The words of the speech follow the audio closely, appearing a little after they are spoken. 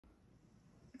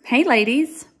Hey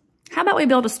ladies, how about we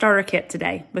build a starter kit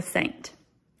today with Saint?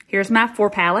 Here's my 4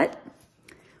 palette.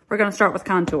 We're gonna start with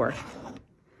contour.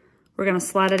 We're gonna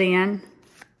slide it in,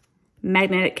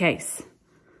 magnetic case.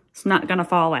 It's not gonna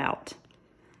fall out.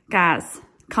 Guys,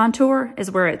 contour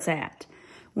is where it's at.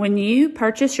 When you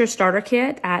purchase your starter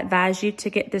kit, I advise you to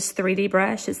get this 3D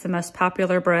brush. It's the most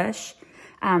popular brush.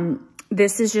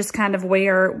 This is just kind of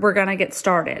where we're gonna get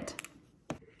started.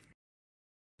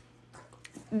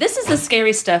 This is the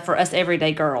scary stuff for us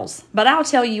everyday girls, but I'll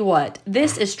tell you what,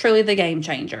 this is truly the game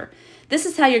changer. This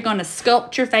is how you're going to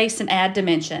sculpt your face and add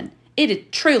dimension.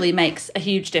 It truly makes a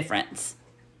huge difference.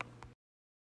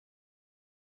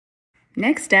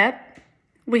 Next up,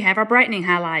 we have our brightening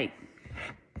highlight.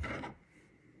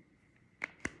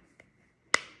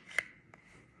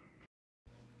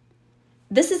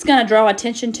 This is going to draw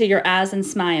attention to your eyes and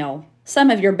smile, some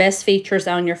of your best features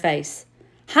on your face.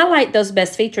 Highlight those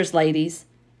best features, ladies.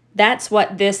 That's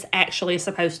what this actually is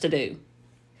supposed to do.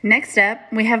 Next up,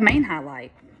 we have main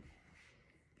highlight.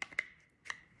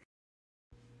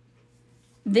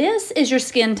 This is your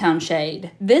skin tone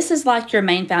shade. This is like your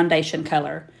main foundation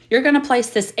color. You're going to place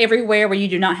this everywhere where you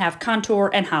do not have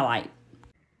contour and highlight.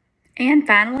 And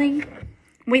finally,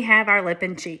 we have our lip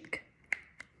and cheek.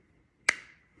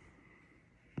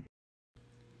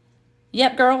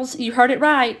 Yep, girls, you heard it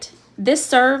right. This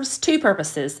serves 2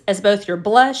 purposes as both your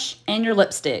blush and your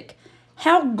lipstick.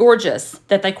 How gorgeous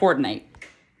that they coordinate.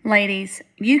 Ladies,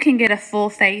 you can get a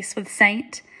full face with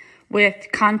Saint with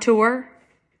contour,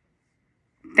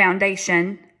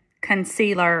 foundation,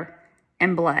 concealer,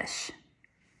 and blush.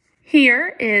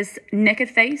 Here is naked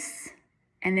face,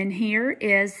 and then here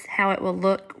is how it will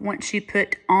look once you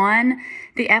put on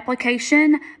the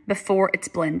application before it's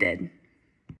blended.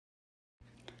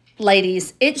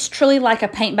 Ladies, it's truly like a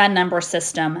paint-by-number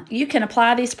system. You can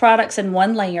apply these products in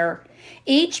one layer.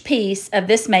 Each piece of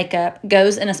this makeup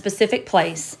goes in a specific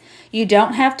place. You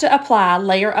don't have to apply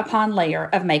layer upon layer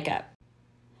of makeup.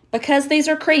 Because these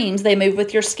are creams, they move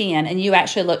with your skin and you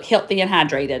actually look healthy and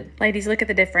hydrated. Ladies, look at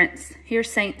the difference. Here's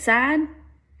Saint side,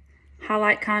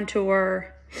 highlight,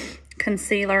 contour,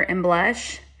 concealer, and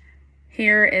blush.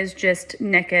 Here is just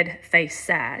naked face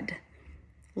side.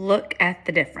 Look at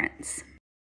the difference.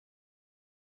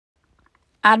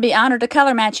 I'd be honored to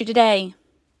color match you today.